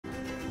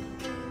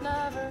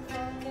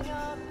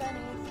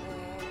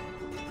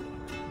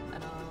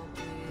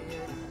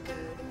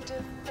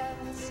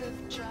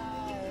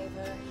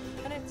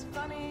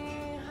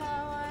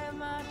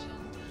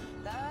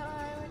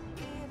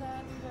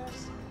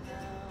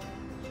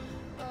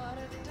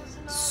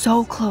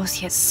so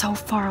close yet so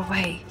far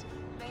away.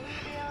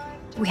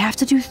 We have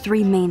to do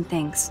 3 main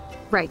things.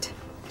 Right.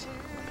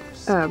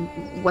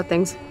 What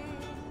things?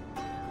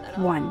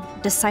 1.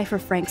 Decipher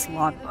Frank's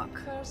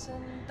logbook.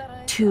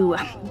 2.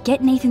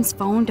 Get Nathan's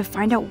phone to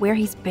find out where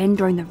he's been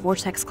during the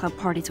Vortex Club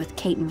parties with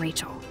Kate and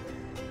Rachel.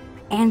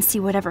 And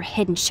see whatever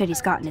hidden shit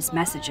he's got in his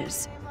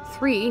messages.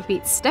 3.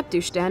 Beat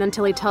Stepdouche Dan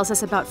until he tells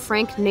us about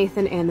Frank,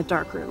 Nathan, and the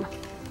darkroom.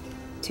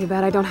 Too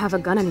bad I don't have a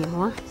gun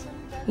anymore.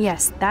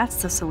 Yes,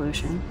 that's the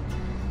solution.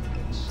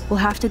 We'll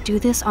have to do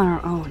this on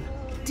our own.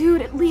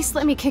 Dude, at least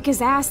let me kick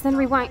his ass, then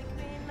rewind.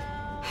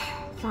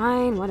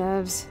 Fine,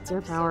 whatevs. It's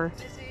your power.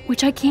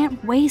 Which I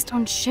can't waste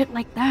on shit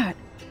like that.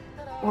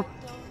 Or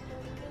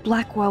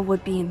Blackwell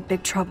would be in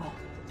big trouble.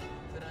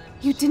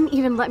 You didn't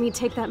even let me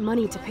take that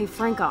money to pay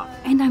Frank off.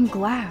 And I'm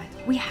glad.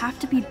 We have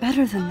to be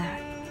better than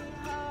that.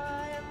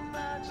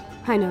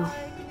 I know.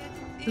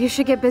 You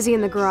should get busy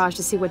in the garage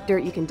to see what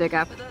dirt you can dig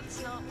up.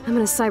 I'm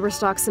gonna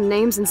cyberstalk some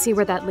names and see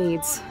where that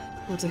leads.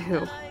 Or to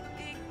who.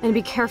 And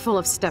be careful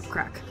of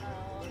Stepcrack.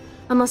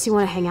 Unless you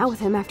want to hang out with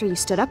him after you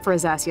stood up for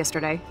his ass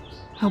yesterday.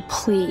 Oh,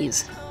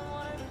 please.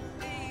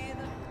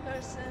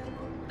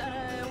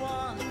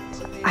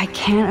 I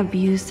can't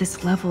abuse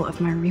this level of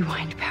my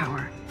rewind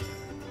power.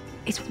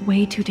 It's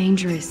way too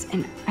dangerous,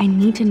 and I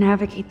need to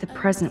navigate the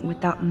present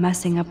without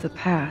messing up the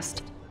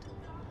past.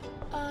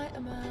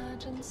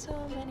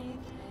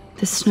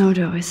 The snow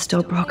dough is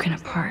still broken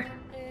apart.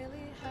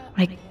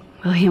 Like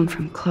William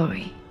from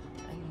Chloe.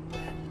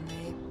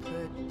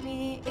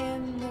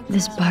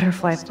 This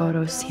butterfly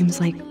photo seems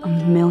like a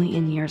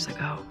million years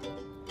ago.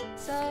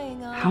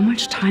 How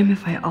much time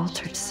have I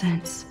altered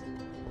since?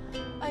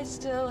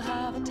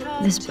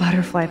 This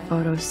butterfly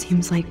photo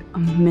seems like a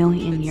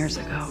million years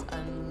ago.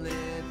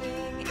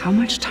 How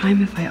much time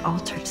have I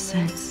altered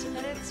since?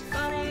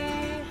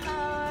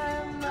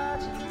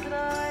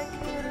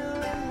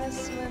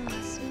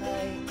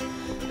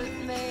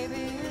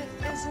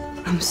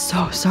 I'm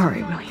so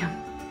sorry, William.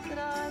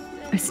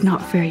 It's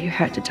not fair you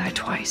had to die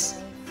twice.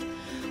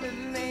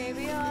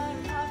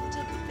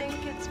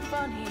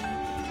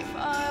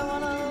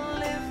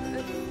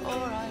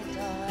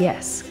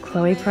 Yes,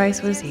 Chloe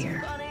Price was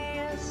here.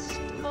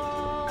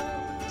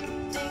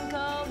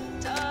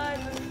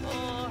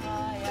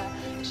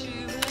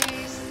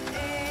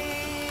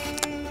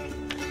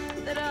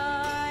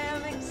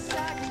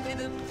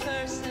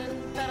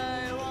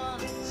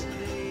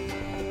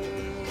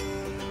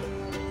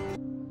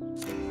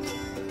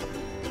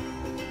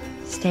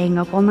 Staying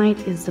up all night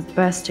is the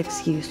best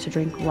excuse to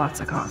drink lots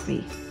of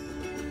coffee.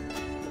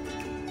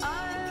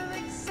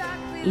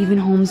 Even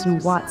Holmes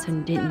and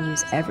Watson didn't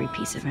use every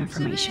piece of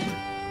information.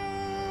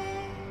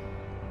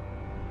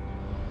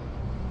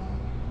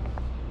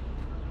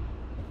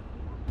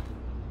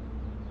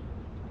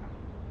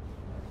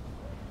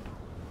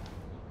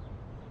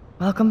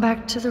 Welcome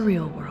back to the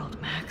real world,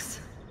 Max.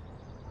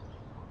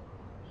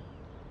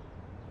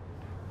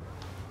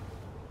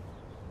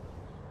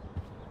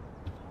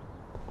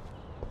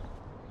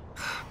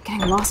 I'm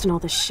getting lost in all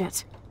this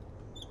shit.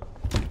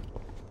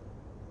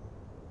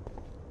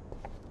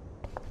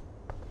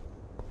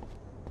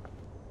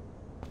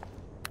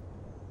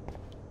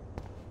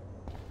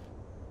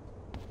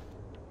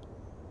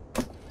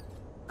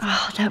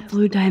 Oh, that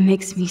blue dye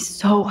makes me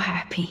so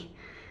happy.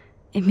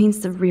 It means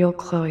the real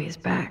Chloe is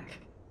back.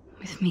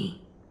 With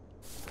me.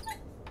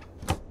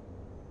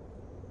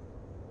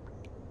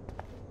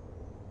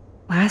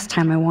 Last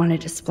time I wanted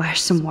to splash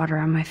some water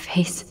on my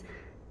face,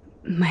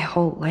 my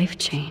whole life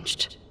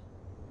changed.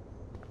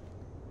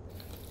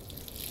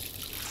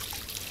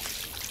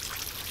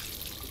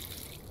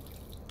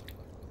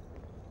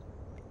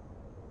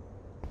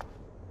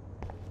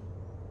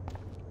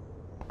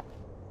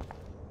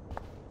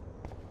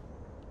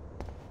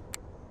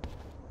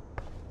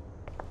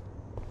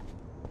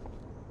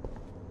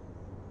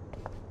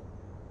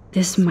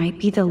 This might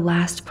be the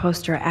last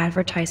poster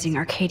advertising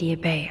Arcadia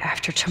Bay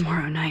after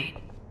tomorrow night.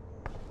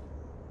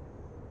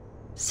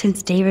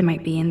 Since David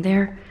might be in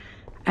there,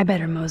 I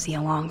better mosey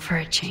along for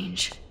a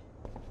change.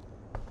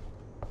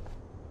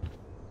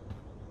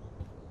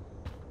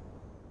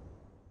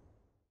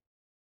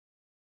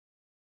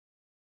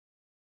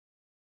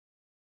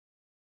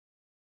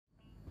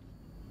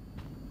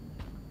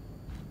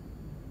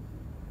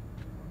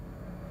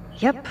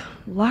 Yep,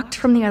 locked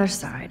from the other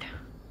side.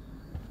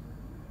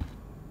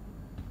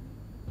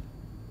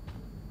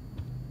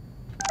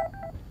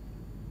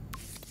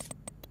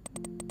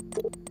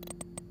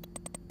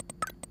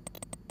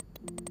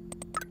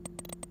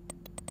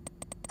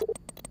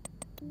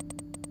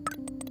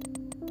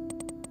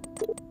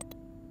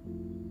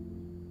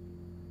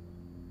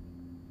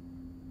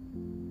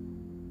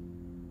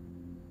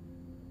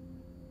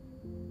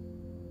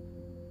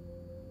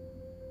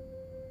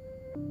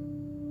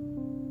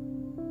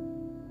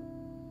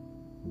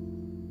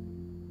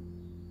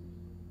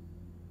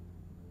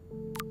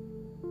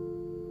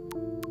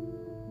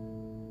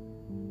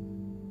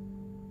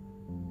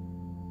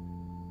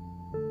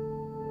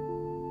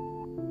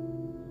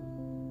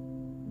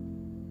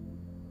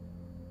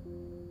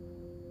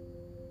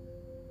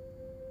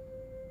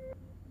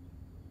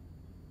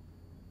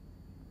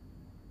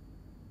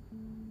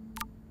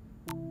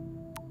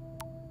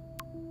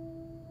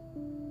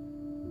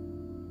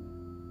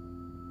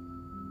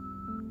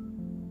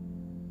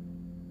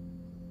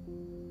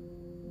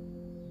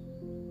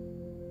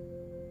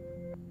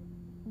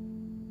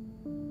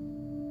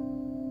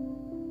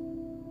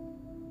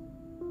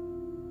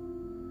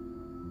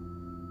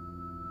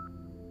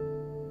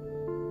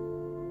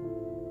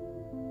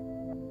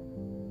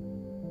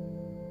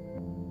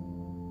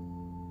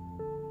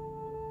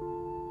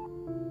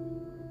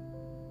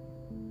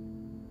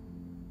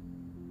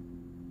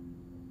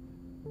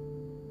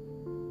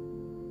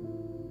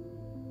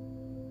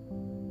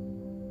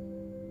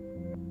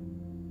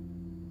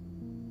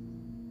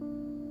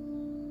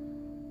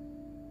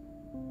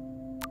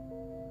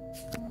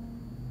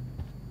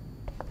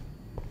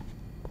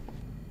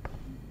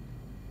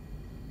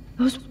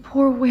 Those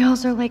poor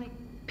whales are like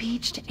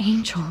beached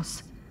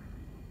angels.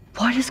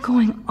 What is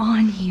going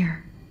on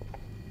here?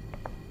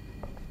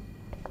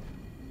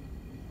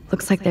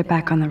 Looks like they're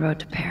back on the road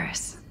to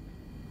Paris.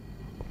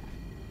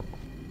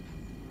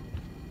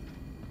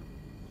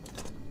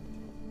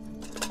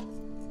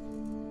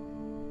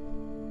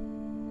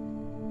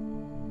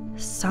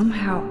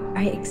 Somehow,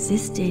 I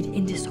existed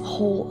in this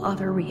whole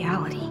other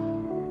reality.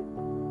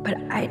 But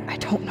I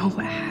don't know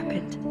what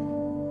happened.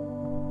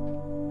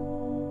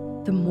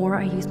 The more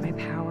I use my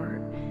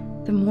power,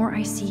 the more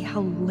I see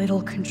how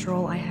little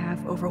control I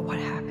have over what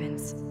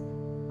happens.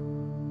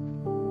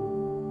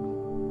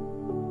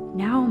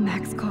 Now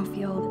Max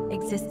Caulfield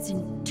exists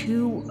in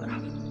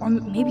 2, or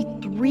maybe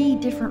 3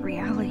 different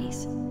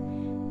realities.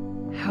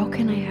 How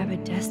can I have a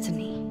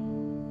destiny?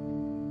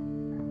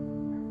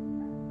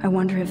 I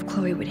wonder if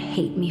Chloe would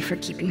hate me for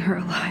keeping her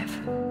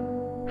alive.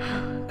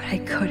 But I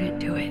couldn't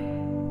do it.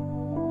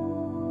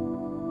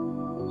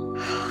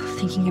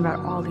 Thinking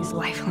about all these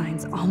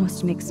lifelines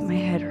almost makes my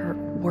head hurt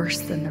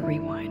worse than the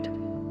rewind.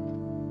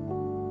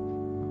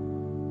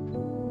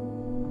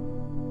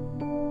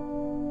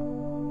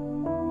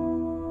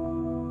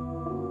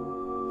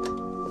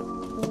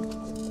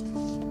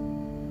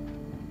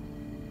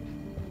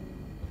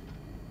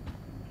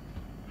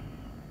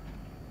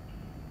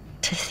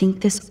 To think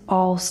this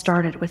all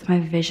started with my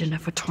vision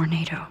of a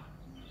tornado.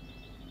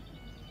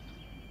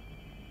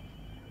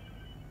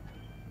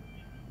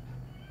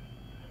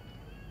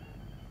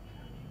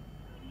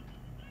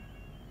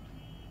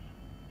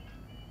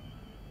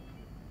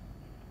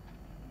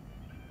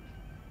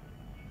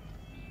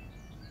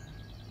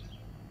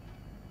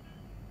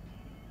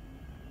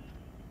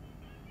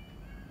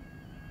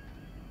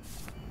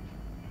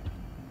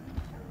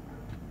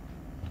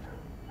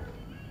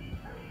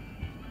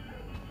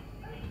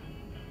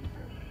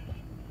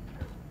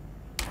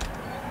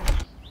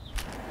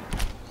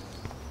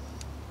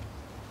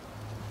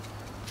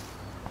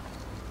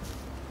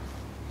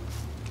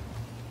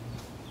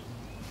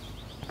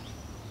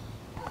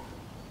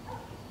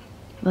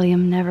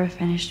 William never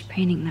finished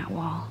painting that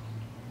wall.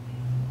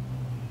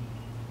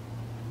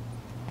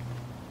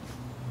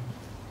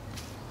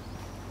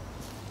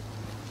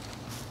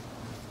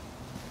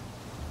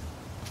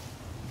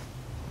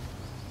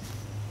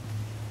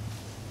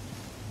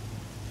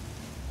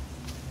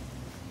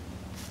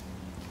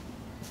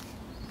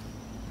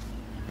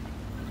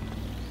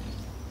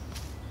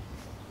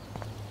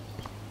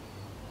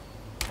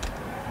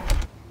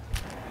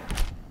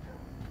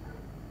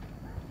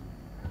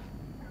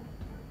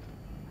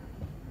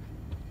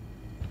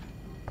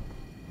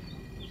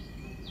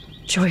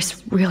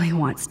 Joyce really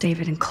wants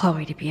David and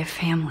Chloe to be a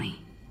family.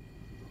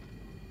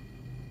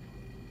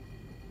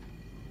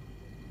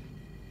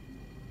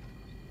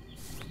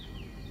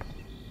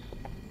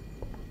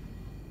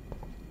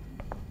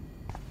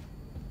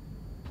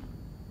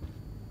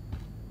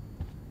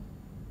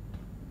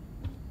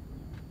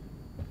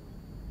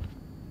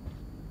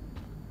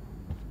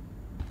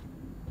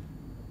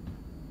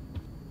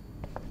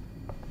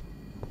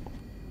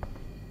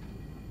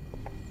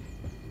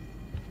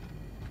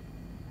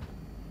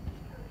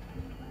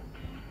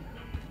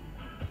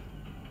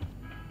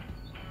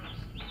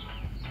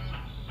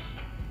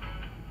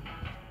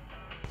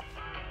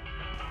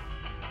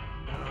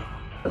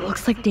 It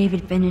looks like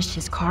David finished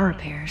his car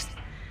repairs.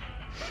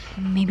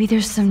 Maybe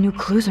there's some new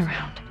clues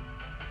around.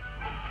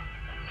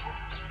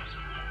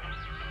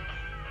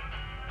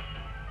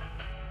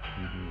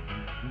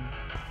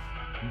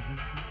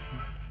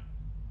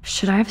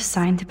 Should I have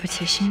signed the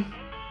petition?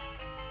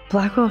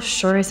 Blackwell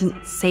sure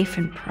isn't safe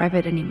and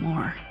private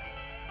anymore.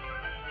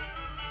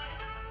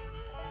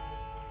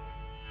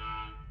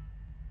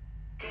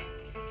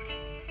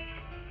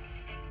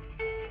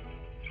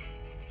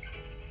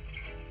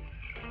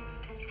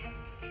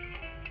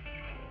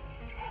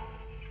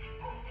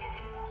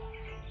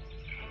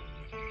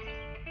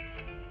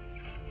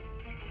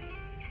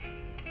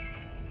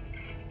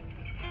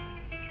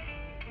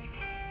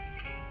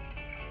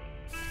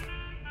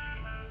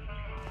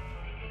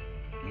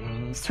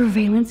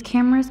 Surveillance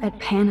cameras at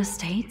Pan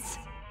Estates?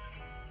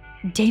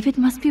 David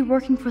must be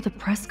working for the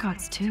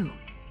Prescotts, too.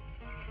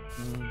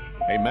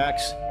 Hey,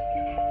 Max.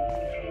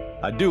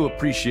 I do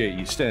appreciate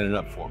you standing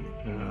up for me.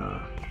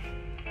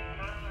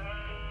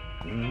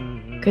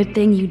 Good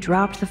thing you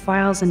dropped the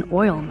files in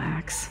oil,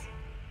 Max.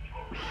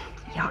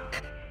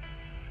 Yuck.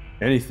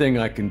 Anything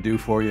I can do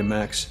for you,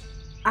 Max?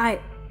 I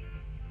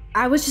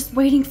was just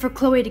waiting for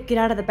Chloe to get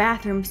out of the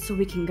bathroom so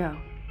we can go.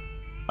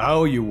 I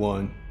owe you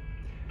one.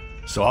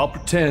 So I'll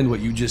pretend what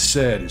you just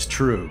said is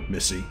true,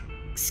 Missy.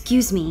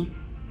 Excuse me,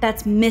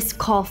 that's Miss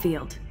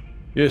Caulfield.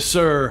 Yes,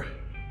 sir.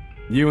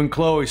 You and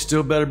Chloe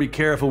still better be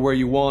careful where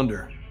you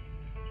wander.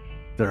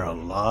 There are a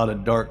lot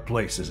of dark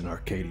places in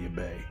Arcadia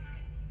Bay.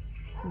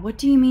 What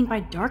do you mean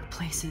by dark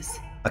places?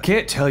 I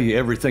can't tell you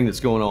everything that's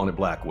going on at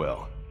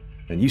Blackwell,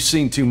 and you've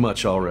seen too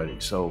much already,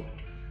 so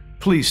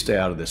please stay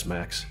out of this,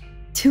 Max.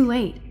 Too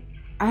late.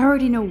 I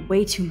already know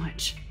way too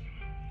much.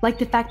 Like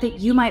the fact that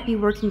you might be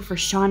working for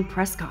Sean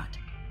Prescott.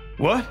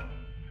 What?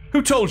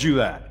 Who told you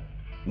that?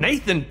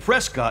 Nathan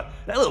Prescott?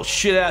 That little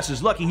shit-ass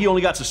is lucky he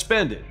only got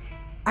suspended.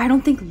 I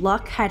don't think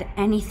luck had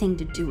anything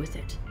to do with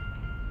it.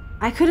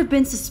 I could have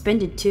been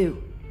suspended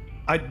too.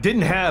 I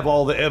didn't have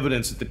all the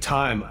evidence at the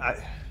time. I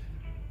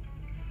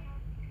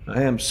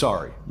am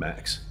sorry,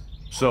 Max.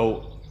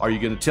 So, are you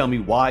gonna tell me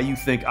why you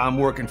think I'm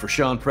working for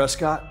Sean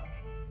Prescott?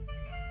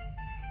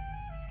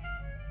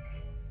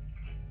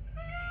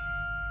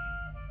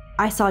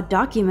 I saw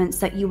documents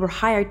that you were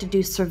hired to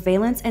do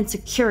surveillance and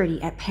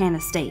security at Pan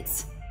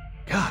Estates.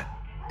 God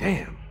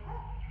damn.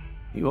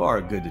 You are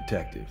a good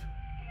detective.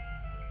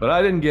 But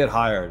I didn't get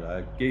hired.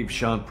 I gave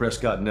Sean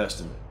Prescott an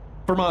estimate.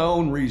 For my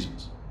own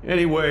reasons.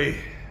 Anyway,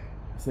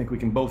 I think we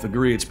can both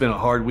agree it's been a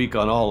hard week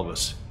on all of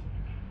us.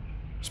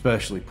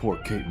 Especially poor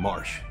Kate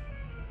Marsh.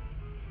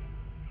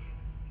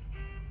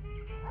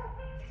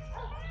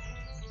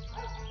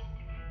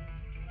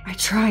 I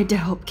tried to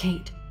help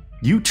Kate.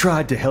 You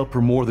tried to help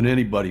her more than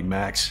anybody,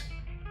 Max.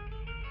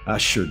 I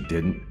sure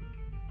didn't.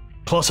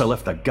 Plus, I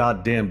left that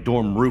goddamn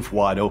dorm roof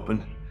wide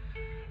open.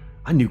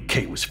 I knew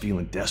Kate was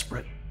feeling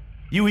desperate.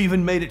 You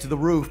even made it to the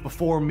roof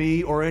before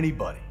me or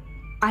anybody.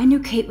 I knew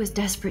Kate was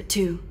desperate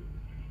too.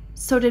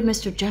 So did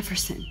Mr.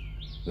 Jefferson.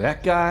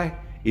 That guy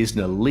is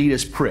an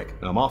elitist prick,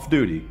 and I'm off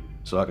duty,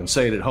 so I can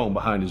say it at home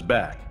behind his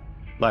back.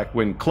 Like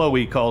when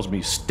Chloe calls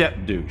me step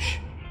douche.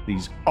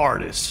 These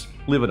artists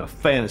live in a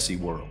fantasy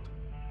world.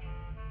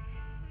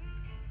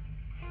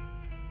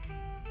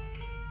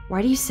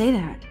 Why do you say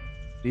that?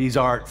 These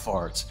art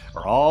farts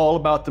are all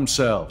about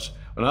themselves.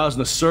 When I was in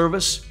the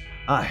service,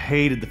 I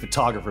hated the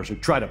photographers who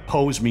try to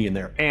pose me in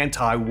their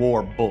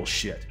anti-war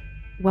bullshit.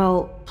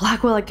 Well,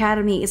 Blackwell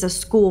Academy is a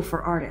school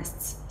for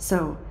artists,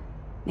 so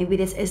maybe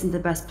this isn't the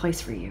best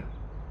place for you.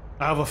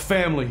 I have a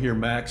family here,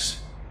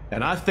 Max,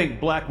 and I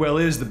think Blackwell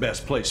is the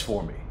best place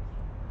for me,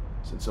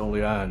 since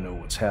only I know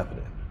what's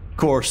happening. Of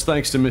course,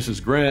 thanks to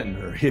Mrs. Grant and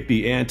her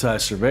hippie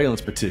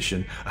anti-surveillance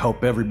petition, I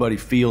hope everybody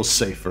feels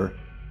safer,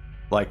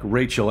 like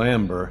Rachel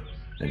Amber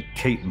and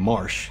Kate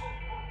Marsh.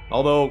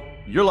 Although,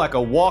 you're like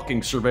a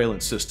walking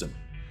surveillance system.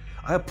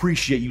 I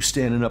appreciate you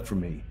standing up for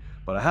me,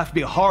 but I have to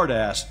be a hard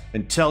ass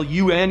and tell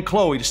you and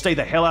Chloe to stay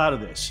the hell out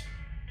of this.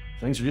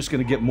 Things are just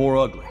gonna get more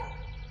ugly.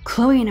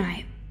 Chloe and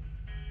I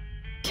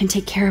can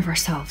take care of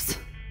ourselves.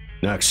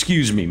 Now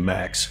excuse me,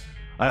 Max.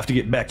 I have to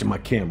get back to my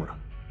camera.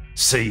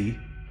 See?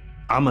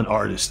 I'm an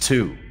artist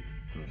too.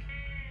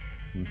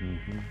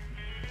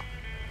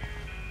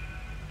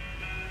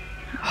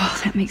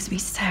 Oh, that makes me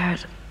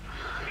sad.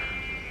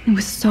 It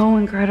was so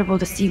incredible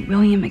to see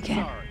William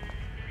again.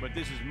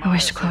 I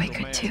wish Chloe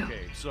could too.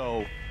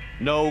 So,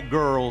 no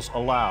girls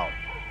allowed.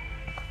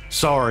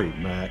 Sorry,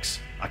 Max.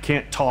 I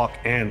can't talk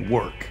and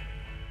work.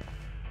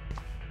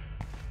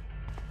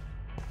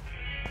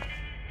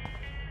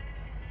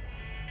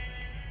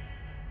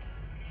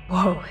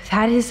 Whoa,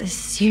 that is a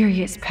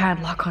serious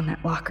padlock on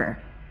that locker.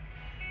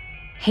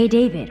 Hey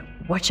David,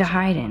 what you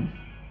hiding?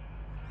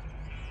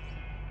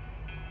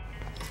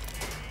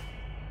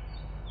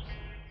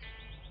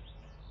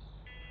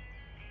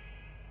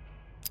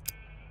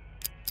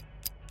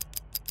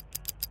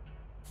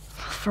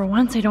 For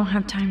once, I don't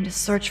have time to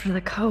search for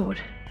the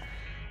code.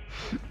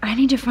 I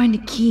need to find a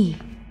key.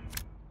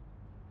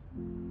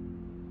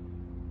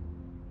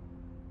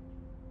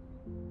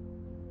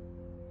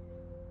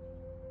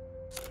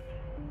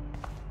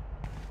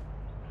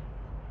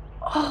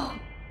 Oh,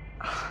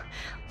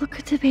 look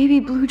at the baby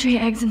blue jay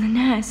eggs in the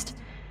nest.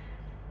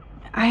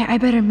 I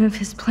better move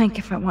his plank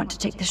if I want to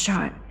take the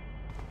shot.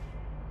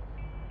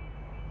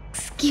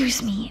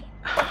 Excuse me,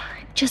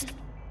 just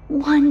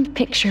one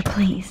picture,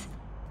 please.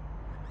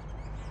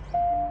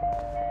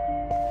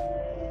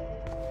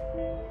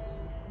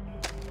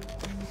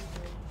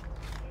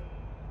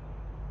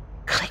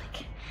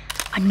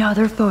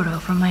 Another photo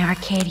from my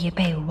Arcadia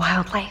Bay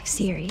Wildlife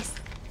series.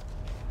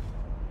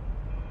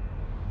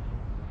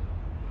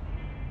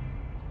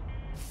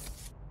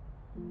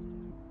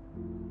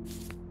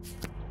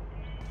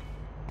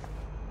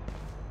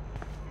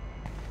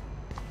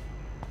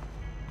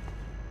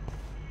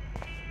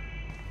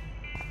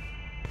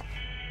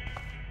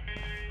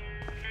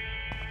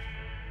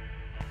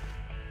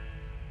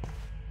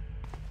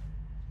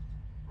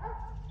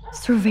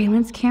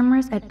 Surveillance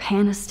cameras at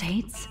Pan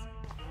Estates?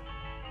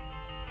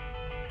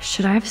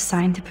 Should I have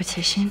signed the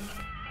petition?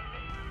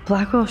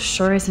 Blackwell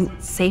sure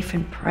isn't safe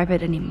and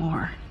private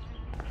anymore.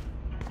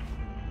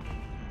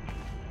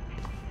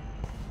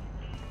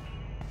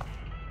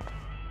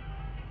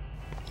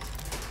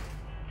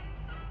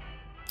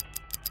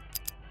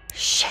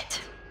 Shit.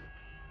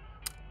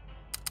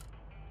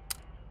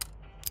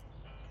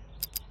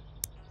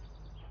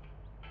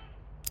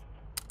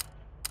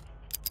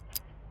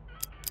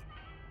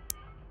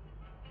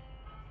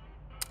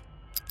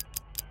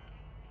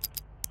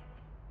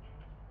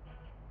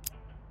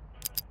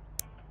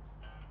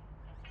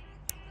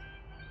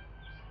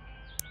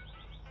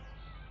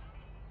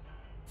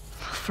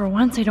 For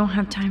once, I don't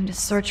have time to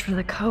search for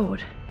the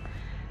code.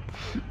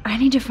 I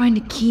need to find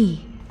a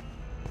key.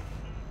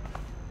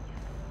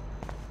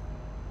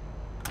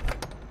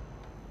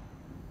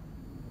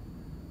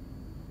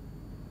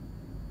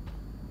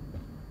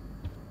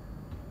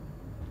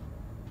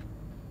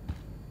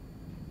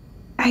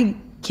 I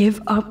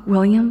give up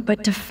William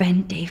but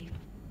defend Dave?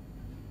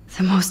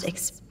 The most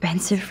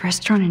expensive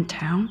restaurant in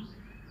town?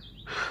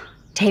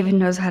 David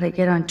knows how to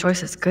get on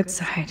Joyce's good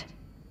side.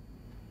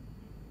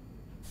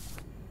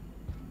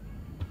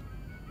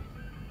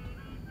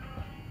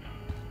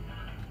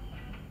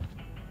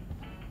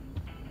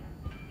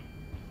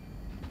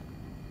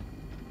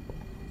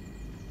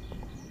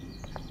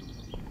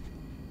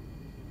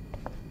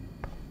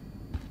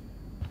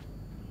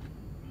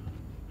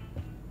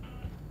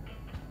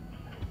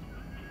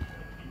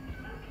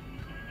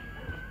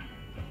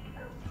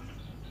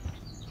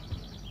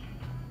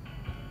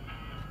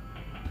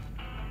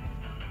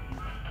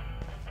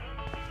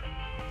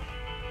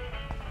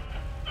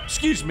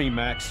 Excuse me,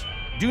 Max.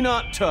 Do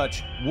not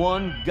touch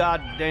one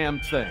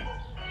goddamn thing.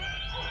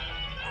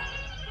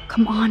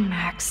 Come on,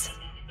 Max.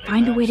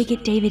 Find a way to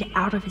get David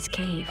out of his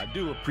cave. I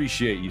do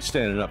appreciate you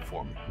standing up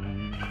for me.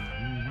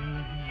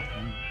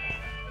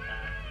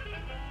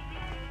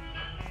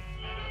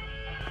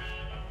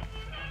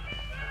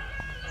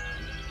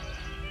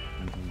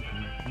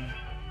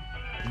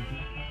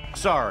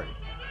 Sorry,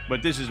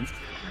 but this is...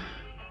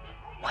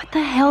 What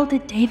the hell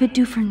did David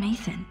do for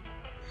Nathan?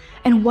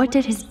 And what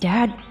did his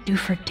dad do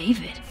for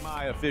David?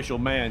 my official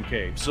man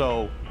cave,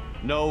 so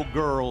no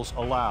girls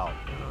allowed.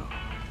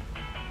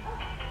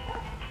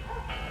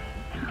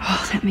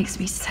 Oh, that makes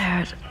me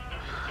sad.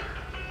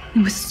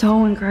 It was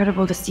so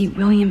incredible to see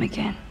William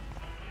again.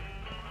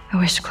 I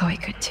wish Chloe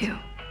could too.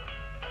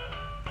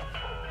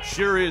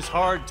 Sure is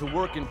hard to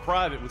work in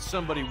private with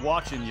somebody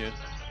watching you.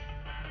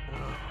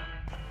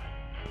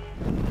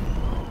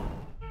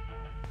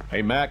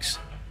 Hey, Max.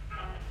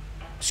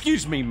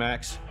 Excuse me,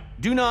 Max.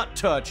 Do not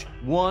touch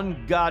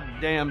one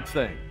goddamn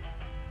thing.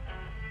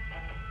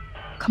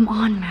 Come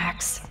on,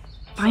 Max.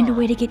 Find a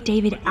way to get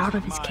David out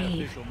of his My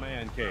cave. official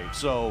man cave,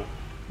 so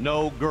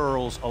no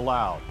girls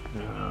allowed.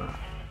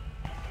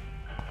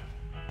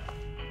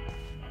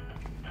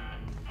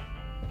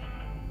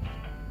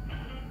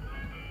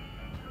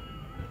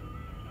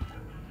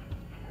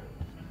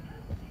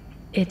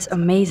 It's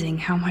amazing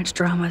how much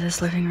drama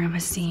this living room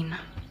has seen.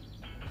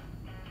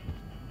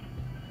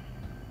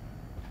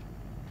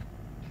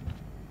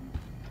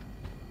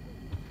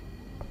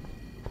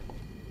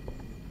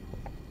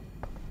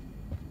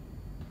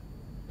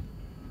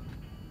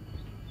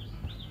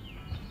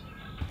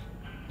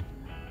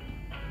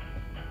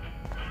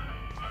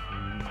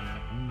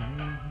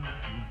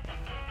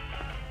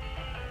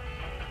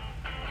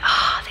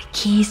 Ah, the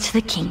keys to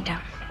the kingdom.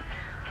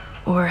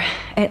 Or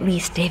at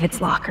least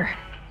David's locker.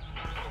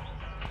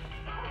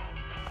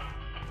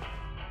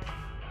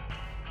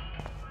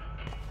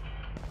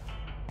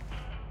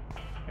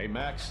 Hey,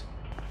 Max.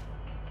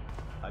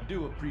 I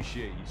do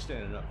appreciate you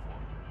standing up for me.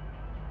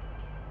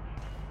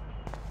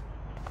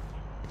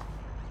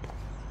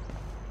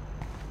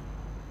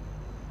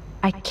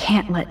 I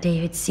can't let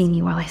David see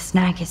me while I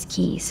snag his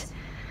keys.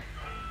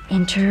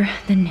 Enter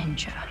the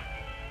ninja.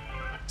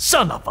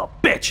 Son of a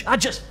bitch! I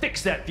just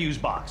fixed that fuse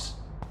box.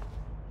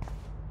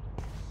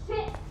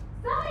 Shit!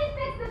 Somebody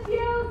fix the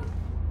fuse!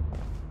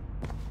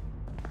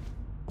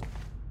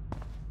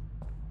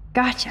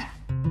 Gotcha.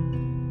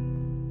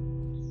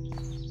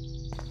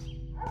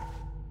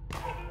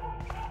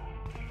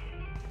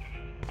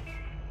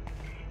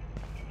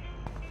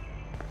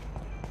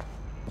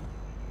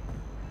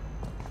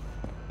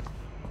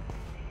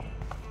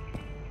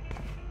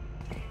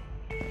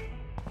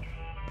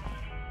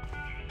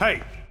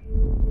 Hey!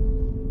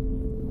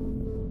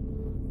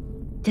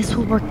 This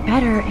will work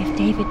better if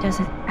David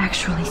doesn't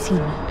actually see me.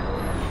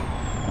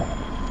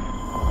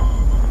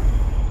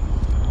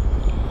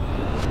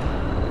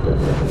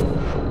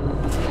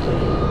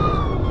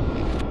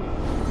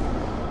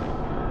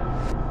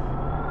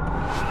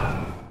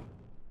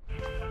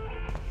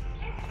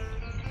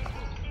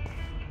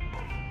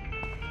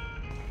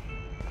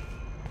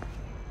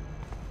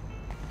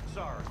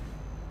 Sorry,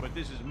 but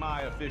this is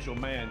my official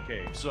man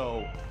cave,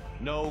 so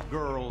no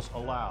girls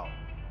allowed.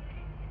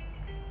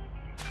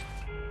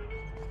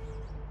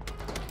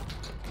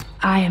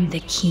 I am the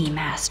key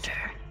master.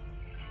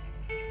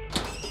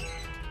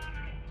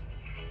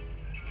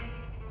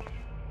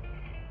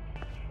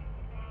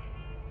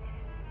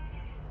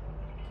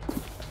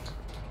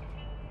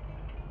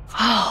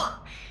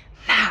 Oh,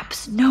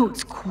 maps,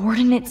 notes,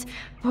 coordinates,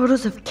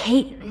 photos of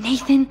Kate,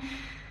 Nathan.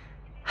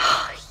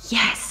 Oh,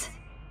 yes.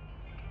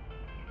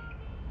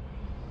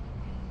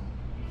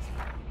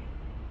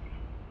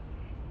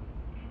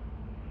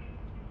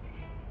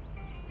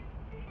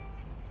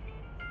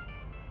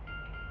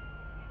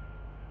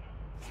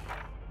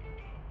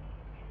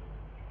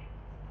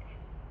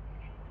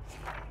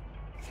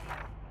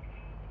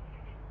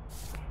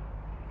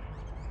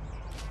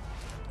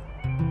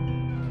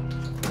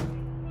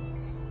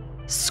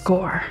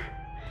 Score.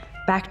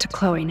 Back to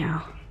Chloe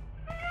now.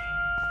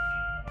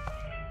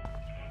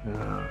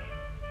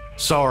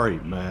 Sorry,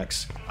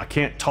 Max. I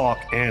can't talk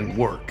and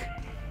work.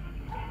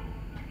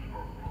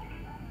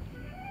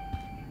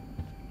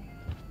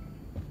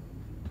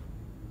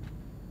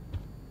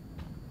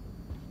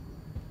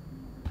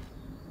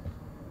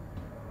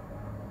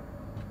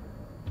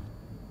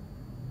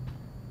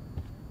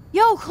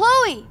 Yo,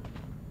 Chloe!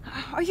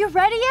 Are you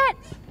ready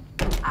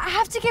yet? I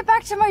have to get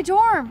back to my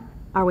dorm.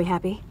 Are we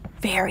happy?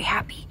 Very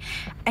happy.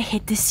 I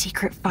hit the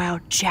secret file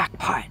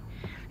jackpot.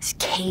 It's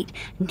Kate,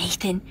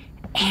 Nathan,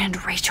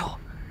 and Rachel.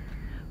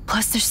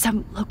 Plus there's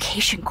some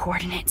location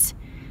coordinates.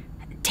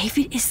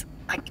 David is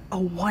like a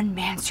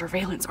one-man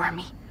surveillance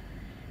army.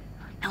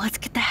 Now let's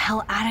get the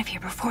hell out of here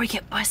before we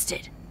get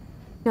busted.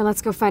 Now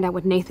let's go find out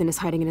what Nathan is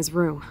hiding in his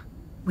room.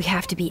 We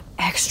have to be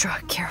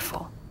extra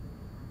careful.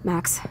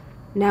 Max,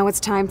 now it's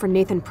time for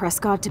Nathan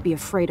Prescott to be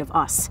afraid of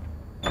us.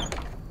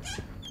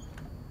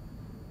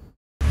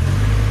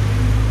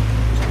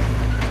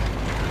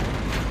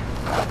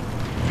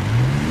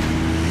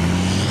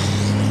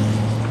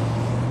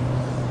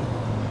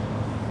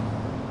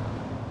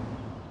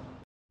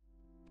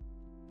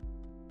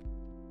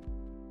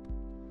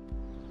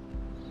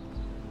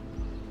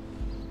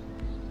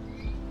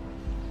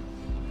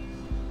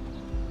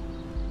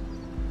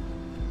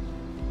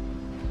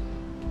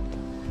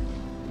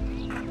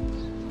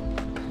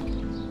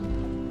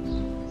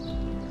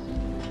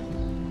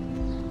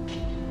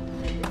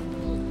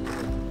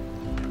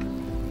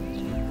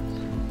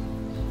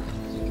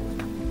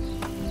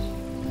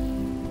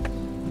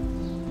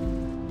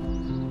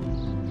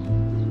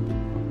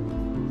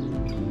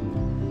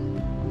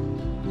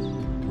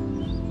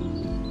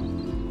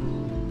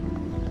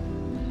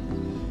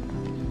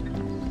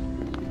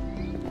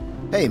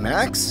 Hey,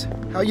 Max.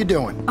 How you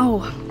doing? Oh,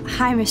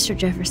 hi, Mr.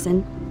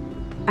 Jefferson.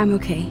 I'm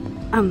okay.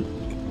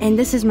 And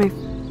this is my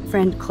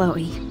friend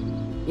Chloe.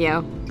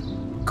 Yo.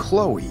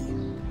 Chloe.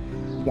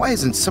 Why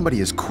isn't somebody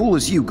as cool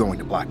as you going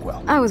to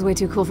Blackwell? I was way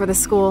too cool for this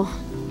school.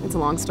 It's a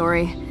long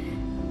story.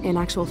 In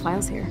actual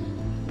files here.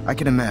 I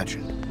can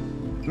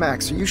imagine.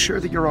 Max, are you sure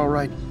that you're all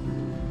right?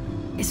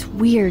 It's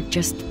weird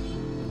just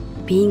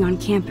being on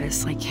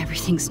campus like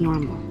everything's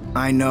normal.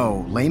 I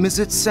know, lame as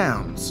it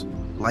sounds,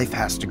 life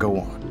has to go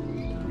on.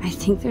 I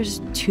think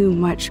there's too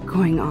much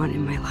going on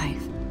in my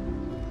life.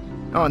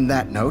 On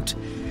that note,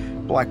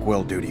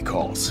 Blackwell duty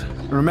calls.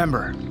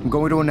 Remember, I'm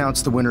going to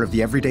announce the winner of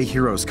the Everyday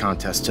Heroes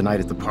contest tonight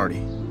at the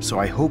party, so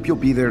I hope you'll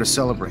be there to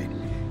celebrate,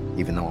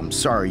 even though I'm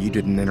sorry you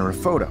didn't enter a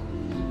photo.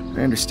 I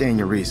understand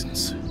your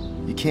reasons.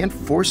 You can't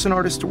force an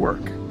artist to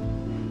work.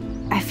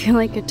 I feel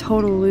like a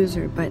total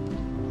loser, but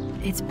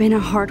it's been a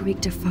hard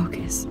week to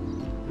focus.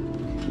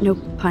 No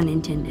pun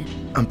intended.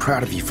 I'm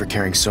proud of you for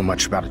caring so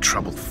much about a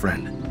troubled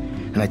friend,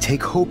 and I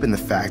take hope in the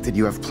fact that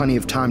you have plenty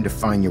of time to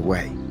find your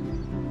way.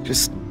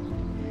 Just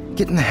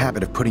get in the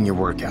habit of putting your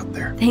work out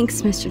there.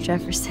 Thanks, Mr.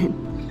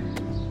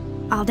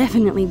 Jefferson. I'll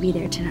definitely be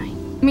there tonight.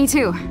 Me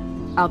too.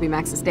 I'll be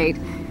Max's date.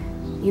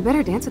 You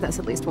better dance with us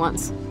at least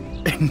once.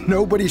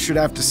 Nobody should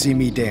have to see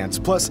me dance.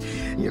 Plus,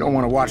 you don't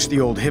want to watch the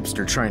old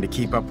hipster trying to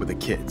keep up with the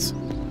kids.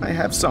 I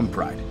have some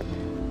pride.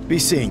 Be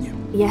seeing you.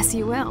 Yes,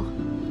 you will.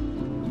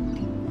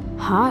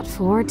 Hot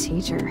for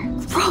teacher.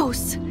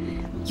 Gross!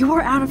 You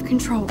are out of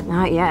control.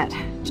 Not yet.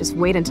 Just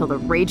wait until the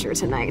rager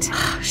tonight.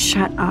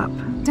 Shut up.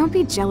 Don't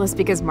be jealous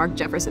because Mark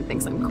Jefferson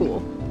thinks I'm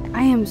cool.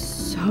 I am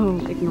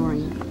so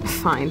ignoring you.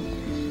 Fine.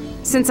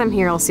 Since I'm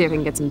here, I'll see if I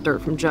can get some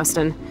dirt from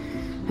Justin.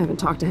 I haven't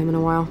talked to him in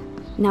a while.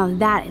 Now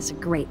that is a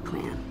great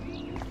plan.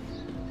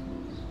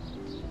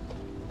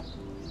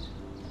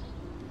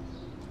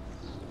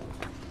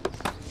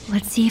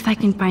 Let's see if I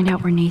can find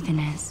out where Nathan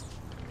is.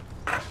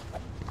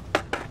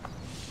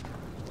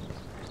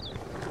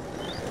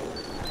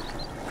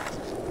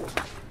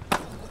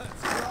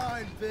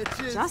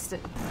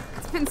 Justin,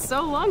 it's been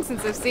so long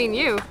since I've seen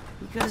you.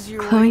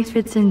 Chloe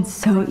fits in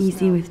so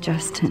easy with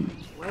Justin.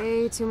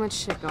 Way too much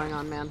shit going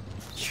on, man.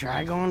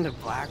 Try going to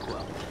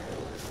Blackwell.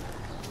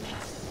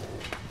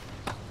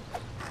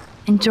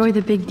 Enjoy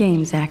the big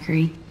game,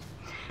 Zachary.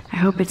 I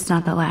hope it's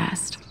not the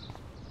last.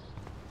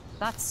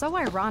 That's so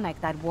ironic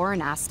that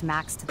Warren asked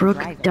Max to Brooke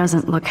drive it.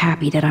 doesn't look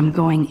happy that I'm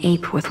going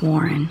ape with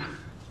Warren.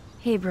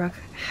 Hey, Brooke.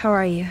 How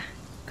are you?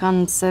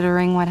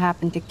 Considering what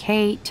happened to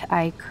Kate,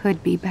 I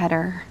could be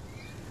better.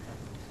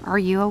 Are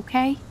you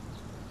okay?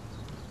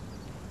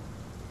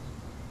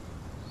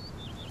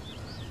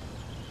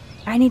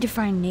 I need to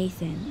find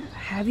Nathan.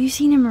 Have you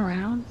seen him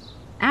around?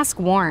 Ask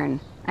Warren.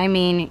 I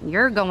mean,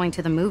 you're going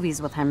to the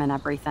movies with him and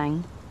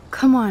everything.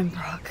 Come on,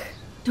 Brooke.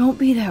 Don't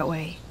be that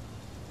way.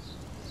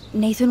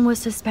 Nathan was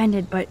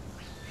suspended, but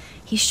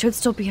he should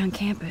still be on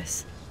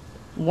campus.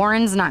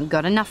 Warren's not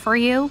good enough for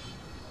you?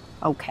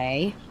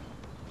 Okay.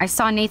 I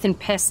saw Nathan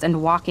pissed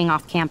and walking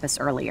off campus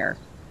earlier.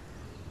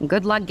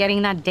 Good luck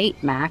getting that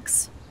date,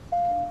 Max.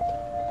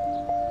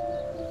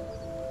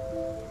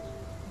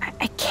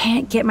 I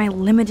can't get my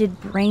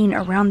limited brain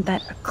around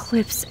that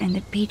eclipse and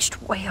the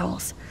beached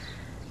whales.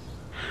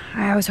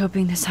 I was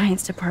hoping the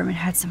science department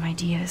had some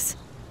ideas.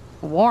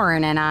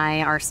 Warren and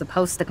I are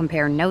supposed to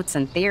compare notes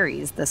and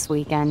theories this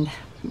weekend.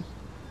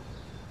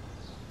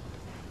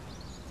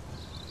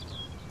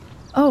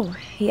 Oh,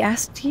 he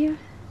asked you?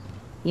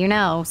 You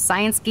know,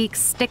 science geeks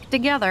stick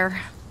together.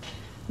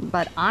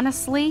 But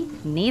honestly,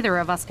 neither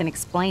of us can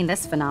explain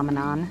this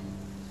phenomenon.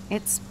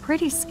 It's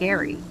pretty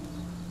scary.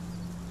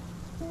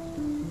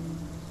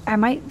 I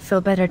might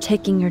feel better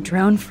taking your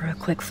drone for a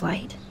quick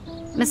flight.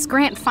 Miss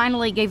Grant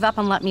finally gave up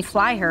and let me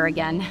fly her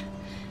again.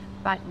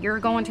 But you're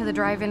going to the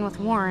drive-in with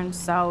Warren,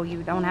 so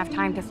you don't have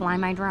time to fly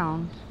my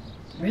drone.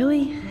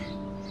 Really?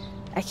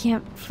 I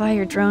can't fly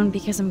your drone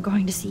because I'm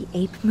going to see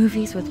ape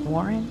movies with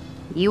Warren?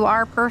 You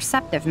are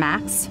perceptive,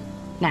 Max.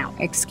 Now,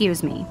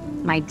 excuse me.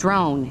 My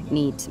drone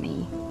needs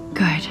me.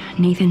 Good.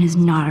 Nathan is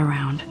not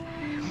around.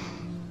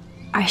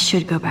 I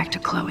should go back to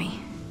Chloe.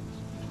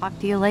 Talk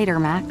to you later,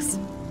 Max.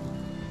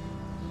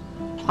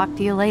 Talk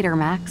to you later,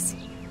 Max.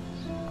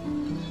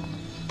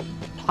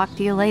 Talk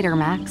to you later,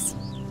 Max.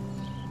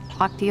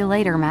 Talk to you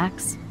later,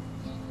 Max.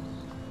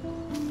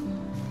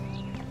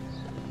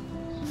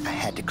 I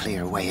had to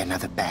clear away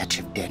another batch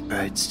of dead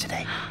birds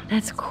today.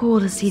 That's cool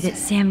to see that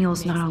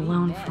Samuel's not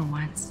alone for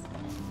once.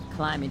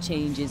 Climate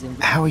change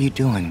isn't... How are you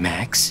doing,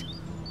 Max?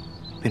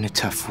 Been a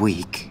tough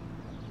week.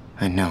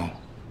 I know.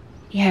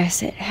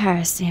 Yes, it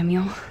has,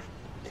 Samuel.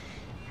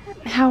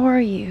 How are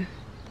you?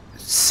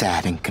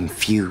 Sad and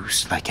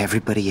confused like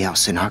everybody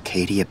else in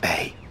Arcadia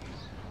Bay.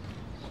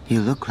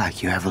 You look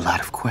like you have a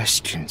lot of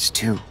questions,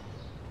 too.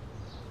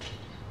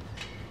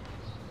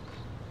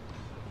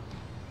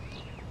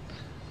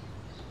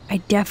 I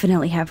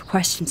definitely have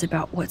questions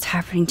about what's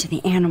happening to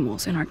the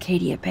animals in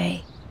Arcadia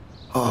Bay.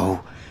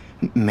 Oh,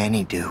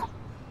 many do.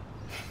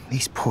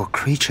 These poor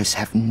creatures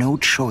have no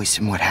choice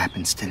in what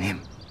happens to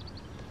them.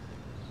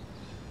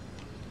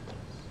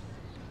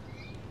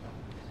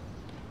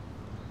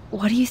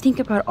 What do you think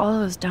about all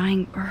those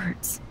dying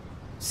birds?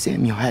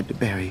 Samuel had to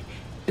bury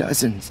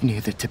dozens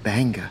near the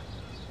Tabanga.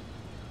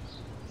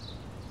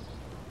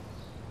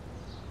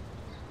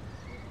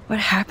 What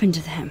happened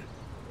to them?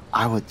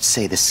 I would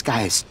say the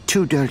sky is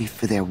too dirty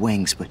for their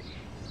wings, but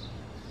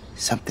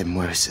something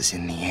worse is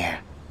in the air.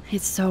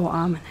 It's so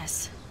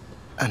ominous.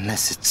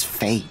 Unless it's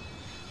fate,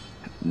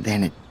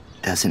 then it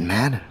doesn't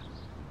matter.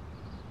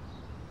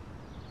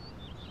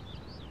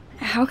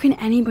 How can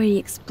anybody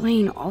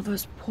explain all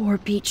those poor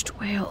beached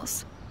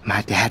whales?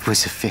 My dad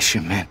was a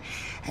fisherman,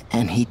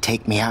 and he'd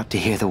take me out to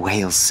hear the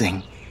whales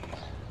sing.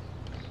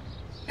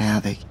 Now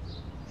they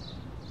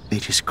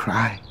just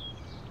cry.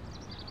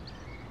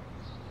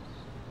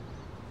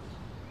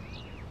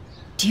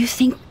 Do you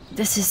think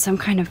this is some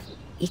kind of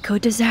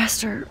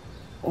eco-disaster,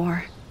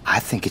 or...? I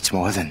think it's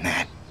more than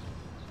that.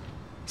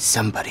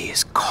 Somebody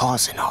is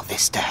causing all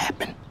this to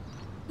happen.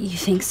 You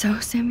think so,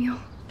 Samuel?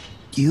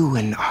 You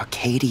and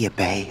Arcadia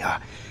Bay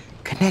are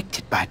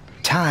connected by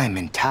time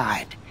and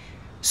tide.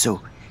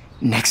 So,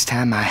 next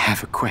time I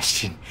have a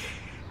question,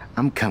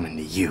 I'm coming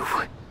to you.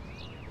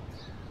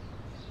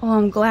 Well,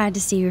 I'm glad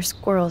to see your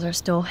squirrels are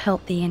still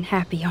healthy and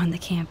happy on the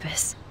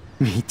campus.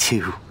 Me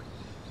too.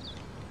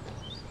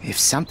 If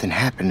something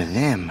happened to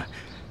them...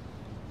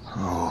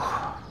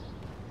 Oh...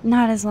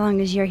 Not as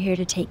long as you're here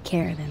to take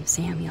care of them,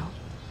 Samuel.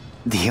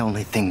 The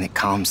only thing that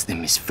calms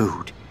them is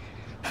food.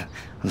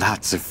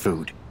 Lots of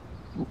food.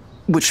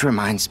 Which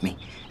reminds me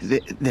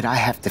that I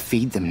have to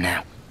feed them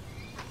now.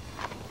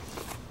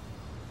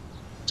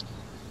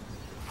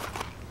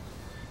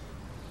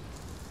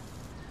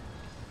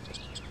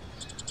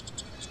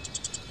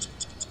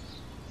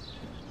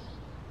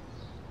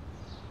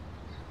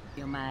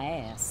 You're my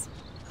ass.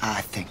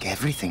 I think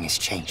everything is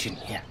changing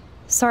here.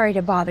 Sorry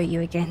to bother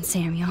you again,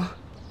 Samuel.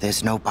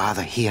 There's no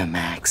bother here,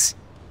 Max.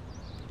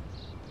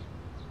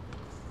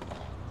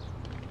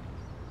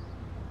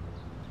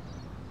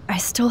 I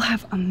still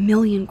have a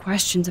million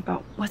questions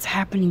about what's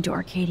happening to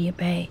Arcadia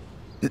Bay.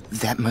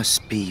 That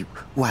must be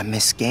why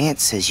Miss Gant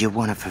says you're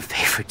one of her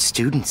favorite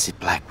students at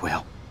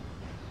Blackwell.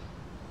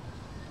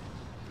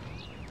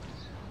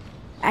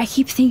 I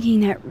keep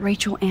thinking that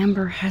Rachel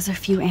Amber has a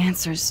few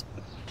answers.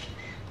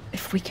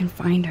 If we can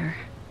find her.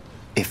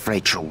 If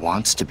Rachel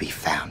wants to be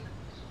found.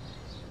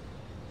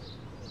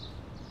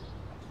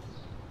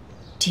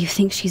 Do you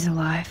think she's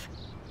alive?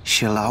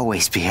 She'll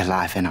always be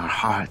alive in our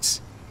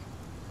hearts.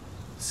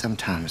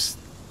 Sometimes,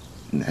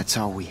 that's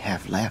all we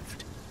have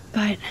left.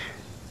 But...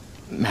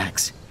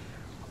 Max,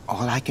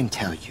 all I can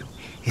tell you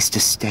is to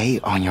stay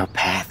on your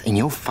path and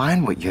you'll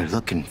find what you're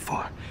looking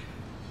for.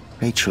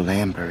 Rachel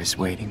Amber is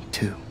waiting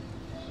too.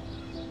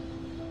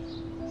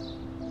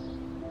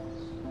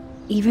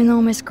 Even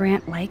though Miss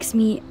Grant likes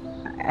me,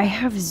 I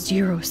have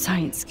zero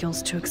science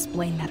skills to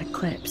explain that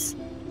eclipse.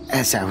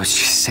 As I was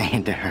just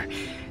saying to her,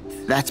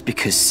 that's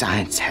because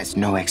science has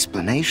no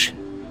explanation.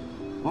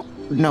 Well,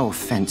 no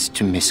offense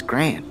to Miss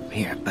Grant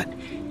here, but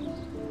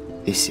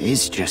this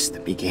is just the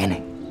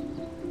beginning.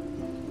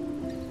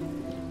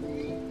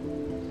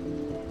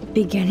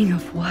 Beginning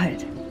of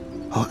what?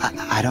 Oh,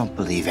 I don't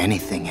believe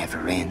anything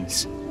ever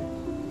ends.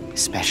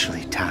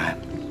 Especially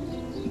time.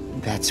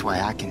 That's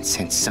why I can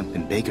sense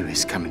something bigger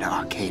is coming to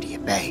Arcadia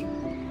Bay.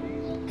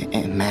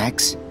 And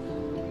Max,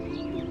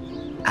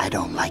 I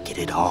don't like it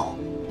at all.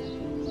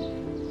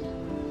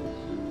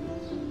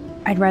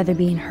 I'd rather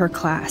be in her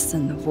class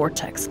than the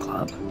Vortex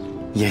Club.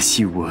 Yes,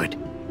 you would.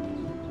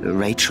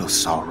 Rachel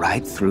saw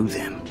right through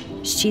them.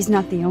 She's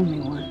not the only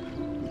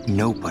one.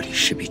 Nobody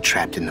should be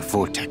trapped in the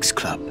Vortex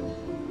Club.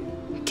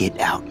 Get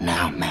out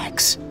now,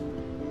 Max,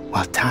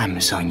 while time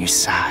is on your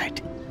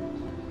side.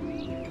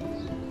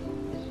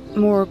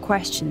 More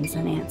questions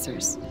than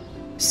answers.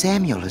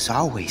 Samuel is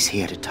always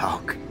here to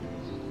talk.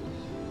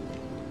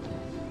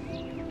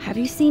 Have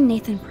you seen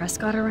Nathan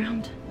Prescott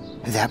around?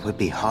 That would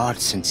be hard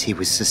since he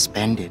was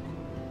suspended.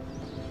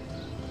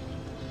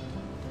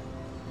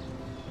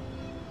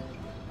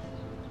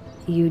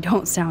 You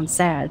don't sound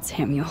sad,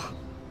 Samuel.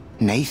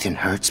 Nathan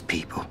hurts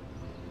people.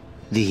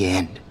 The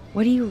end.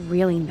 What do you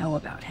really know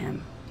about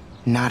him?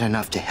 Not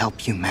enough to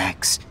help you,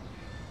 Max.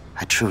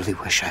 I truly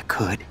wish I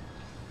could.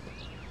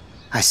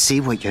 I see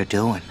what you're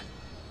doing.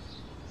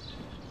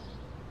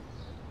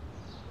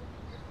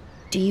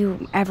 Do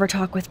you ever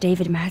talk with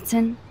David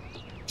Madsen?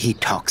 He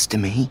talks to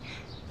me.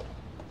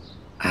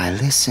 I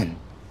listen.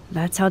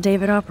 That's how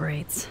David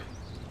operates.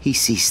 He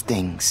sees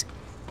things,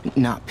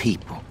 not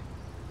people.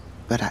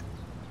 But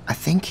I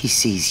think he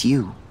sees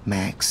you,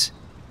 Max.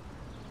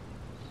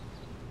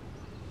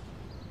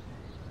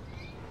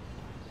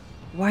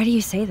 Why do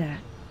you say that?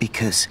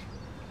 Because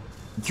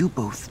you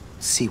both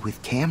see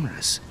with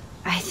cameras.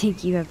 I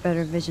think you have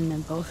better vision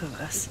than both of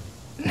us.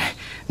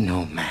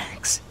 No,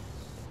 Max.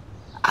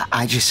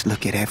 I just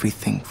look at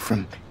everything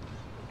from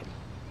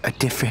a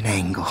different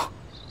angle.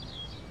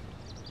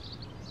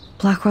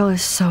 Blackwell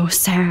is so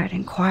sad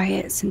and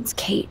quiet since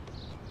Kate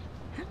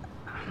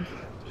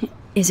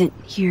isn't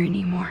here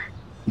anymore.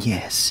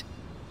 Yes.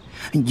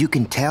 You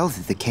can tell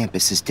that the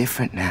campus is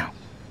different now.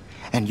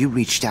 And you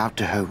reached out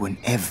to her when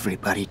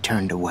everybody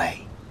turned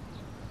away.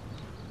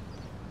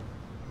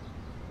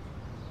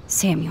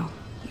 Samuel,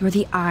 you're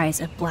the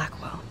eyes of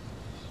Blackwell.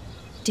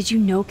 Did you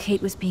know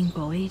Kate was being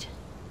bullied?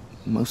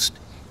 Most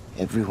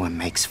everyone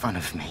makes fun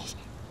of me.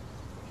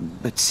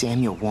 But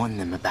Samuel warned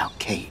them about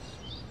Kate.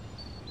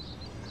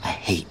 I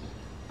hate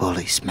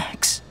bullies,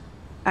 Max.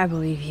 I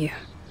believe you.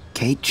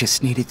 Kate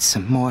just needed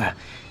some more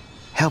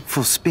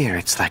helpful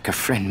spirits like her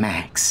friend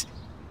Max.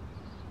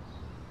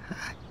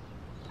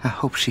 I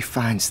hope she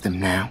finds them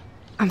now.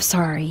 I'm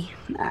sorry.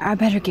 I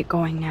better get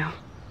going now.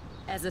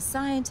 As a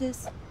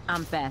scientist,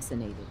 I'm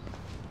fascinated.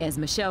 As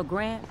Michelle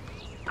Grant,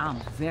 I'm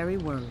very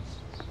worried.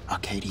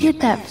 Arcadia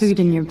Get that Max. food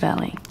in your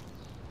belly.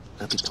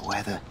 Look at the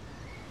weather.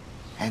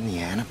 And the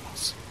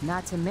animals.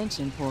 Not to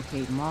mention poor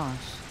Kate Marsh.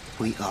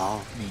 We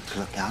all need to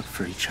look out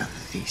for each other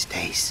these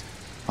days.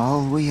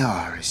 All we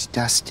are is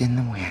dust in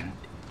the wind.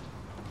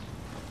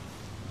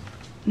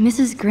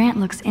 Mrs. Grant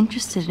looks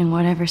interested in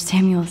whatever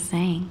Samuel's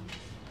saying.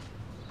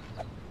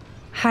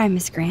 Hi,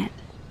 Miss Grant.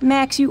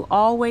 Max, you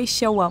always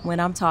show up when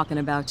I'm talking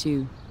about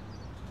you.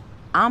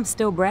 I'm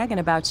still bragging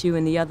about you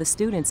and the other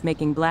students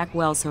making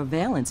Blackwell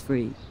surveillance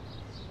free.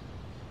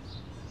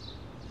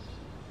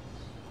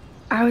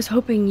 I was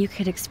hoping you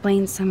could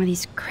explain some of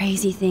these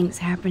crazy things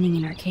happening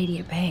in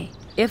Arcadia Bay.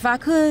 If I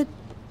could,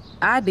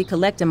 I'd be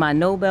collecting my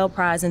Nobel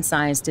Prize in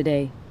Science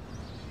today.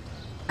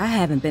 I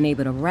haven't been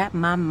able to wrap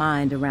my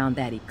mind around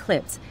that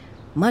eclipse,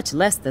 much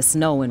less the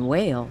snow in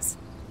Wales.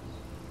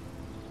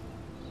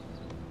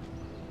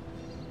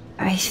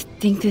 I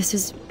think this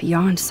is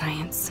beyond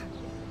science.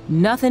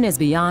 Nothing is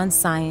beyond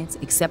science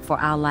except for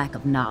our lack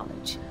of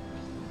knowledge.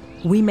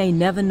 We may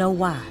never know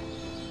why,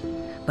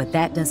 but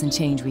that doesn't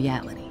change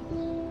reality.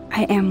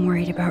 I am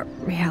worried about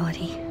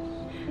reality.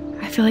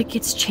 I feel like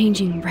it's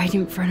changing right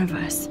in front of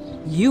us.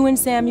 You and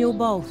Samuel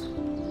both.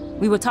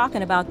 We were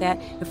talking about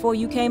that before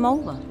you came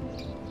over.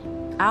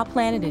 Our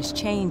planet is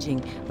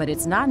changing, but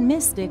it's not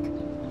mystic.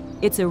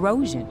 It's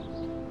erosion.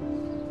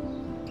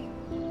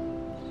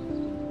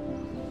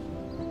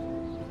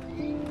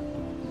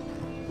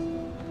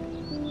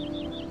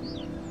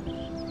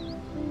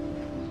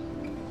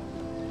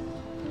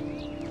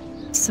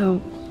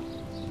 So,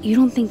 you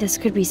don't think this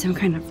could be some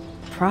kind of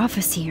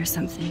prophecy or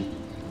something?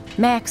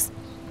 Max,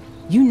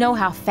 you know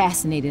how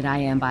fascinated I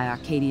am by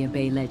Arcadia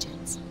Bay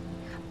legends.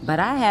 But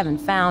I haven't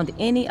found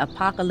any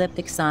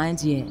apocalyptic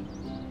signs yet.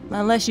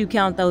 Unless you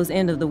count those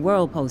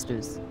end-of-the-world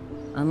posters.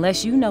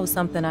 Unless you know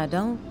something I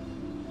don't.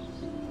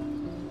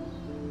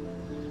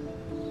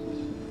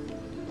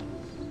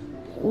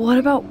 What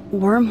about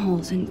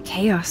wormholes and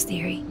chaos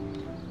theory?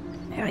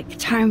 Like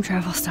time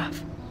travel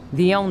stuff.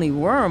 The only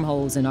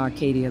wormholes in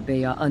Arcadia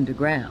Bay are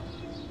underground.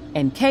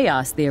 And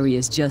chaos theory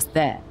is just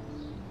that.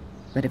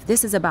 But if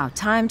this is about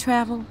time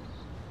travel,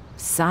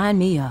 sign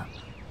me up.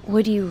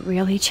 Would you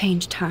really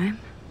change time?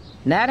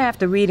 Not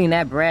after reading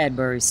that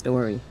Bradbury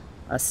story,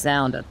 A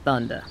Sound of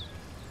Thunder.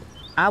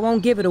 I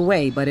won't give it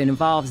away, but it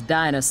involves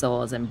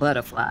dinosaurs and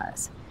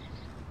butterflies.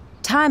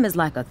 Time is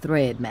like a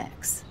thread,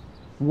 Max.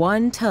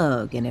 One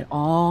tug and it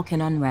all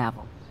can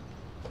unravel.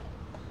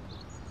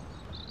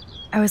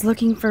 I was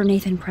looking for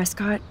Nathan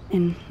Prescott,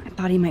 and I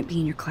thought he might be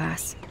in your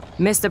class.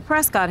 Mr.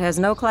 Prescott has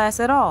no class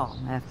at all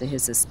after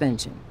his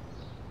suspension.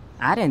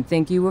 I didn't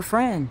think you were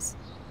friends.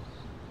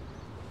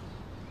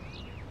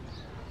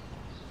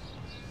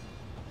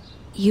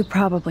 You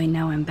probably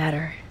know him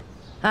better.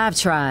 I've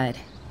tried.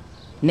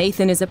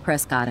 Nathan is a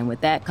Prescott, and with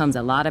that comes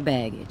a lot of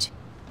baggage.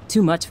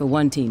 Too much for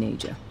one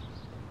teenager.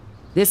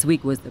 This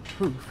week was the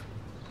proof.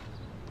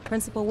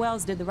 Principal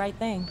Wells did the right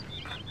thing.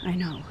 I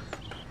know.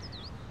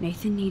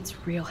 Nathan needs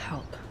real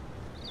help.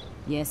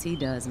 Yes, he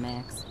does,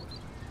 Max.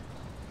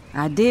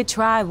 I did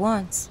try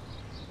once.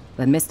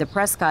 But Mr.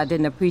 Prescott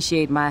didn't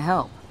appreciate my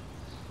help.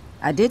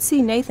 I did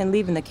see Nathan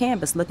leaving the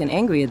campus looking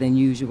angrier than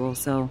usual,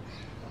 so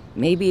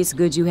maybe it's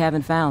good you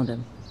haven't found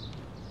him.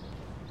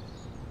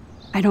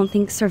 I don't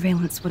think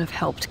surveillance would have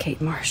helped, Kate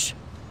Marsh.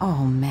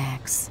 Oh,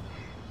 Max.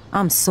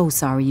 I'm so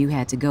sorry you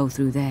had to go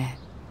through that.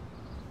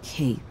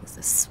 Kate was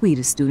the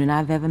sweetest student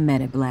I've ever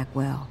met at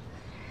Blackwell.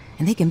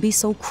 And they can be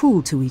so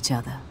cruel to each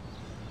other.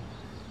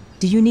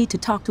 Do you need to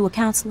talk to a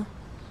counselor?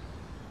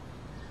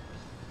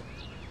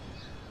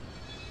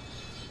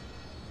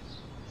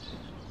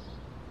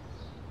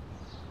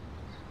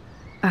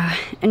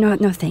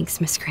 No thanks,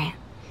 Miss Grant.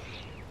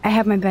 I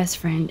have my best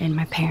friend and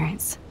my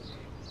parents.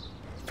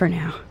 For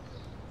now.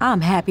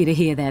 I'm happy to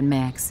hear that,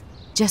 Max.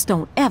 Just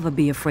don't ever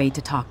be afraid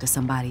to talk to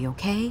somebody,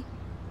 okay?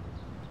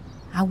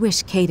 I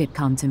wish Kate had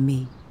come to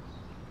me.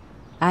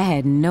 I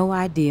had no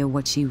idea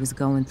what she was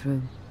going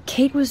through.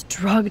 Kate was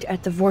drugged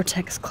at the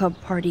Vortex Club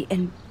party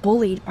and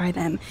bullied by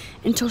them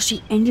until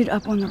she ended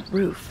up on the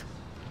roof.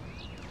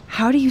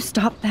 How do you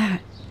stop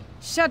that?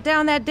 Shut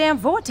down that damn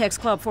Vortex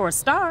Club for a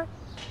start.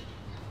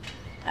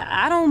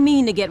 I don't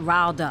mean to get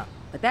riled up,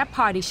 but that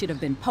party should have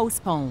been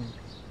postponed.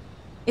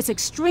 It's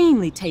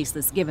extremely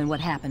tasteless given what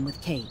happened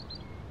with Kate.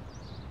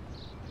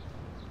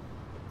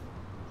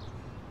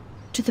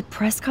 Do the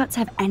Prescotts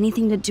have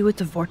anything to do with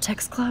the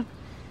Vortex Club?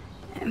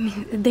 I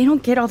mean, they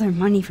don't get all their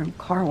money from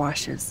car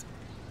washes.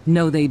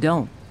 No, they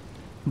don't.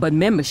 But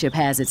membership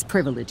has its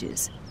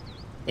privileges.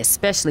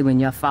 Especially when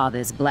your father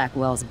is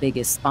Blackwell's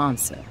biggest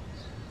sponsor.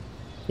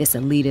 This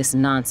elitist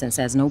nonsense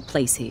has no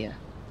place here.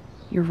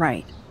 You're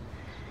right.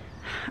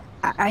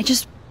 I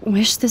just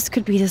wish this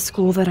could be the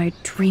school that I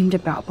dreamed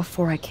about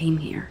before I came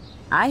here.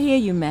 I hear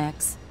you,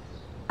 Max.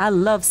 I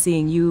love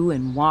seeing you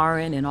and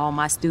Warren and all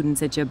my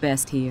students at your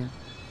best here.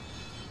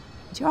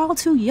 But you're all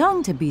too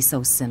young to be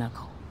so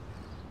cynical.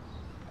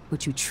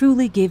 But you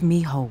truly give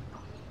me hope.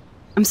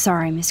 I'm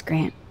sorry, Miss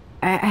Grant.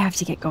 I have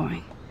to get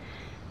going.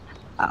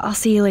 I'll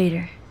see you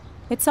later.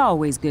 It's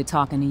always good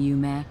talking to you,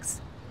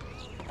 Max.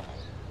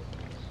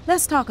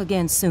 Let's talk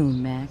again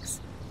soon,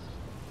 Max.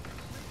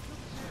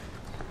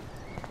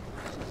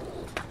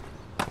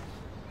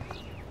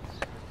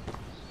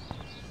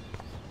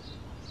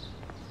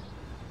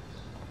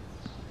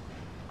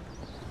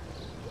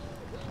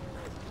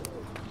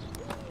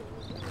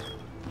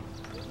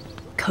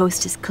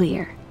 Coast is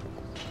clear.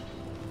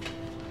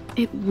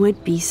 It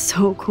would be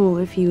so cool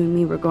if you and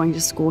me were going to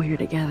school here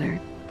together.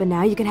 But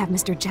now you can have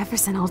Mr.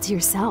 Jefferson all to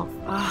yourself.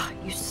 Ah,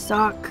 you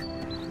suck.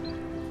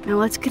 Now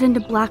let's get into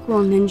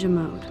Blackwell Ninja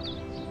mode.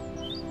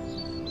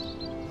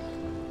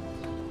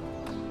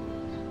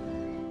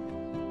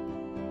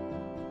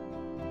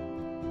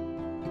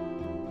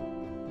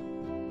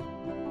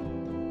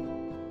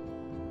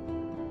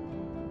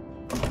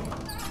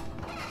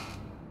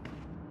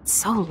 It's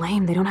so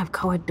lame they don't have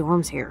co-ed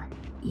dorms here.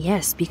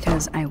 Yes,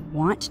 because I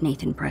want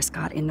Nathan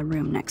Prescott in the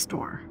room next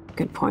door.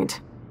 Good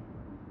point.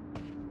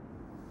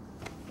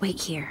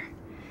 Wait here.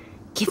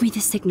 Give me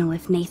the signal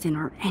if Nathan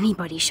or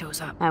anybody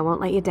shows up. I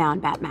won't let you down,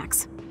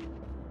 Batmax.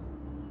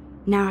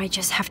 Now I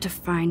just have to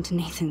find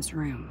Nathan's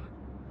room.